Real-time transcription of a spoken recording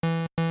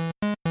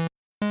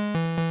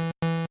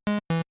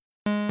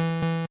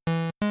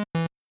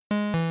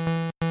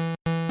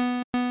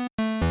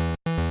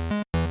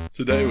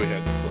Today we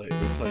had to play.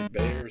 We played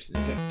Bears and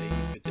got deep.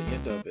 At the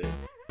end of it,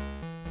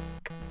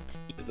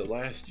 the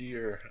last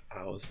year,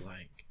 I was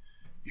like,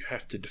 "You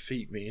have to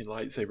defeat me in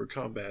lightsaber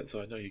combat,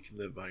 so I know you can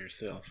live by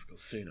yourself.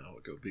 Because soon I will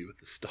go be with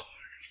the stars."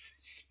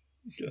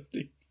 Got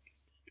deep.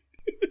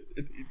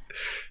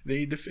 Then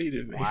he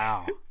defeated me.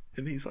 Wow.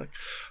 And he's like,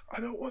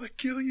 "I don't want to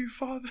kill you,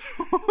 Father.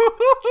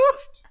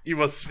 You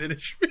must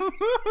finish me."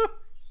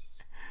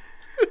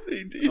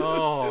 He did.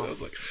 Oh, and I was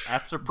like, I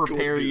have to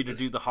prepare you to this.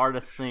 do the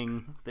hardest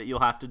thing that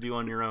you'll have to do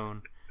on your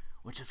own,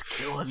 which is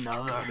kill Going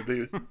another. to be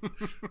with,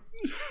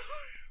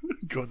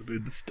 going to be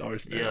with the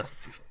stars now.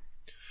 Yes.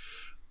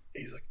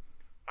 He's like,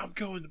 "I'm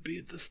going to be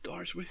in the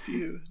stars with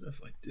you." And I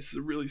was like, "This is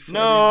a really sad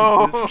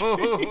No. ending to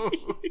this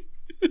game."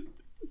 I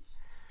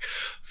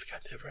was like, "I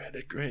never had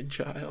a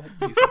grandchild."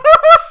 He's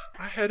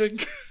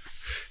like,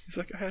 He's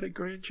like, "I had a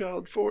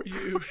grandchild for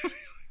you."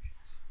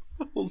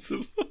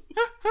 Also,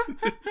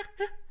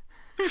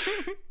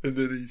 and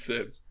then he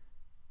said,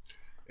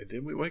 and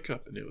then we wake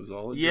up and it was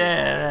all a dream.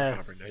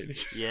 Yes. Hibernating.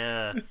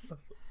 Yes.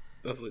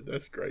 I was like,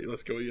 "That's great.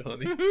 Let's go eat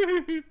honey."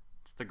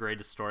 It's the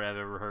greatest story I've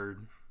ever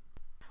heard.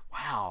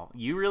 Wow,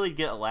 you really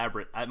get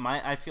elaborate.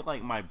 I feel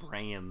like my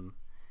brain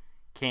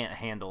can't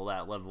handle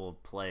that level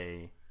of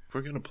play.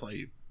 We're gonna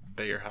play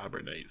Bear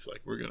Hibernates.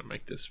 Like, we're gonna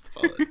make this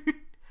fun. Like,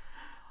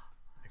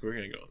 we're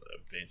gonna go on an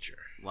adventure.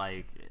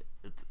 Like,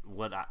 it's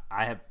what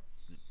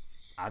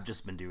I've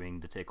just been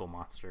doing the Tickle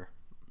Monster.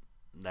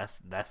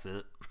 That's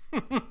it.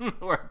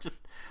 Or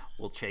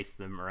we'll chase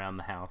them around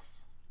the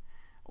house,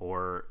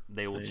 or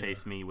they will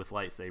chase me with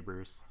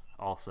lightsabers.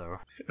 Also,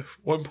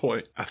 One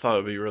point I thought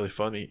it'd be really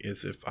funny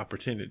is if I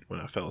pretended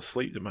when I fell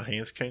asleep that my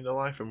hands came to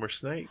life and were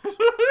snakes.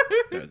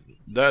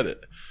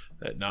 That'd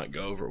not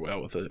go over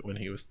well with it when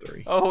he was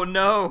 3. oh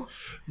no,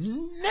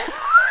 No,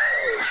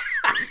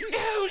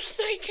 no,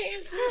 snake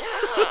hands,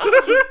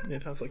 no.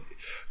 And I was like,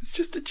 "It's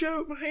just a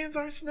joke. My hands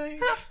aren't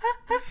snakes.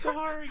 I'm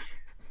sorry."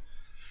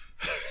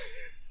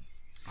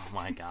 oh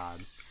my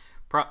god,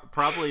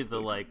 probably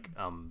the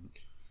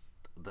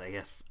I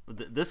guess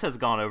this has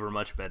gone over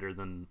much better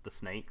than the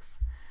snakes,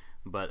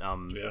 but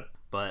Yeah.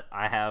 but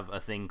I have a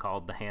thing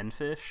called the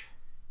handfish,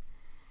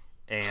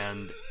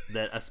 and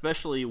that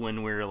especially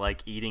when we're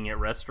like eating at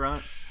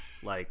restaurants,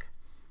 like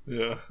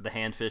Yeah. the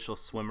handfish will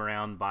swim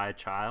around by a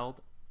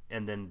child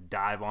and then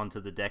dive onto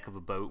the deck of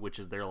a boat, which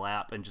is their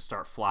lap, and just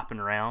start flopping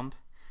around.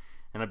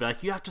 And I'd be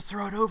like, "You have to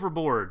throw it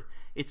overboard.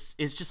 It's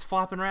just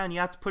flopping around. You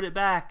have to put it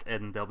back."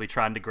 And they'll be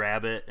trying to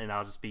grab it, and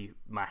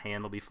my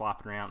hand will be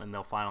flopping around, and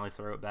they'll finally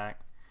throw it back.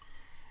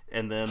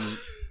 And then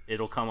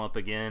it'll come up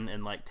again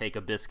and like take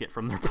a biscuit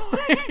from their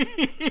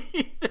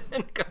plate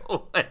and go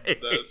away.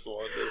 That's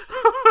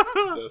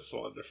wonderful. That's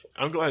wonderful.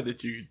 I'm glad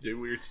that you do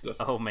weird stuff.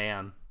 Oh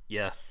man,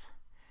 yes.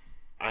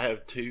 I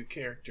have 2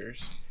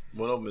 characters.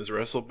 One of them is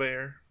Wrestle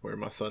Bear, where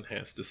my son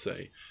has to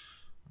say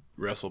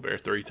Wrestle Bear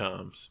 3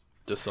 times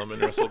to summon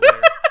Wrestle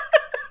Bear.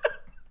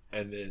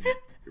 And then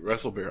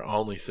Wrestle Bear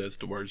only says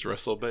the words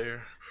Wrestle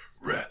Bear.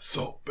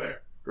 Wrestle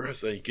Bear.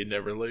 Wrestle. He can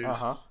never lose.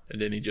 Uh-huh. And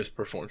then he just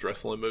performs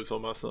wrestling moves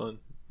on my son.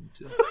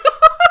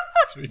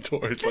 It's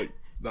like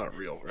not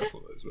real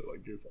wrestling moves, but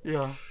like goof on.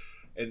 Yeah.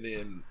 And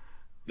then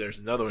there's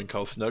another one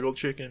called Snuggle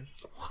Chicken.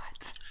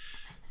 What?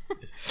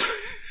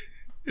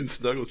 And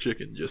Snuggle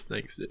Chicken just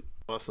thinks that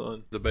my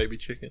son's a baby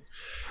chicken,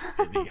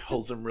 and he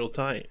holds him real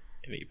tight,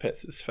 and he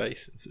pets his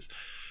face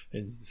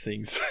and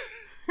sings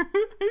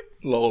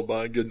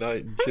lullaby good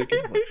night and chicken.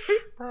 Like,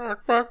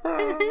 bark, bark,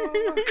 bark,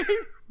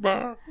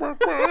 bark, bark,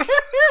 bark,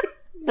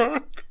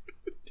 bark.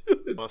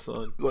 My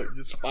son like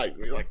just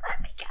fighting me like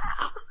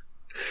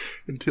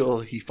until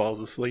he falls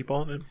asleep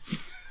on him,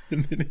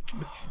 and then he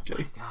can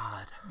escape.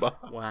 God.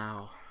 Bye.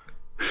 Wow.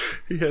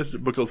 He has to,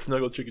 because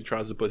Snuggle Chicken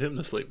tries to put him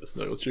to sleep, but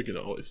Snuggle Chicken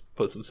always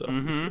puts himself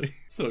to sleep.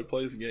 So he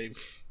plays the game.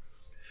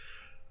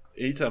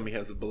 Anytime he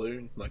has a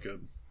balloon,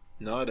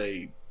 not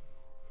a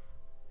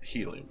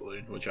helium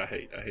balloon, which I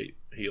hate. I hate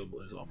helium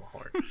balloons on my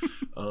heart.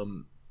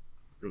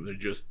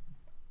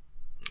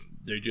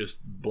 They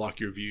just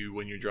block your view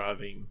when you're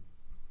driving.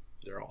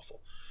 They're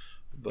awful.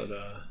 But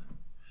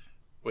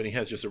when he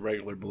has just a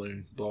regular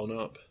balloon blown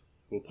up,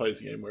 we'll play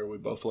this game where we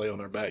both lay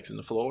on our backs in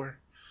the floor.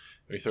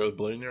 We throw the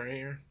balloon in our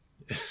air.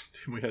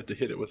 And we have to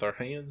hit it with our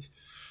hands.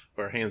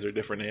 Our hands are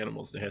different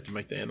animals. They have to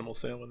make the animal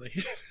sound when they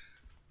hit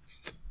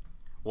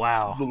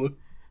Wow. balloon.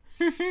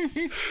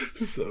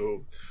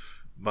 So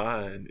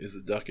mine is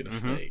a duck and a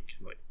snake.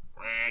 Like,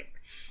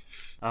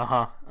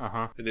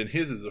 and then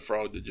his is a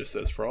frog that just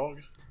says frog.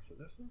 So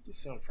that's not the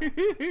sound frog.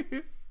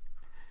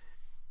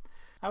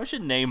 I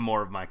should name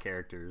more of my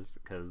characters,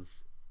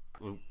 because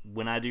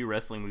when I do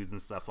wrestling moves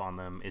and stuff on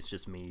them, it's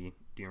just me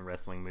doing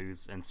wrestling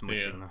moves and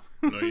smushing them.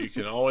 No, you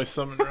can always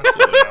summon Wrestle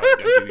Bear. I'll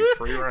give you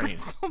free reign.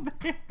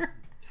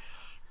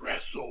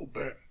 Wrestle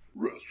Bear,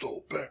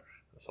 Wrestle Bear.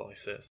 That's all he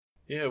says.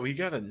 Yeah, we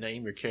gotta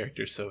name your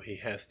character so he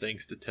has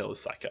things to tell the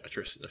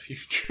psychiatrist in the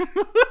future.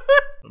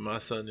 When my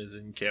son is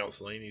in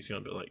counseling, he's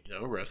gonna be like,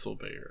 Wrestle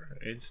Bear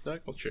and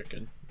Snuggle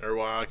Chicken are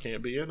why I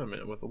can't be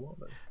intimate with a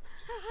woman.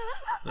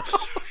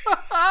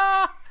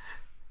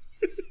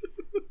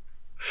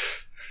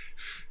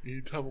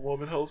 Anytime a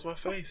woman holds my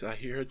face, I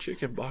hear a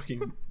chicken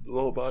barking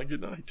lullaby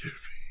goodnight to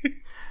me.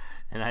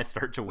 And I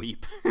start to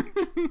weep.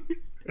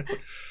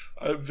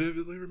 I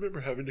vividly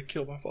remember having to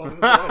kill my father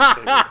with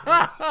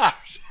a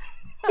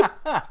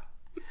lightsaber.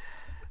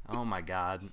 Oh my god.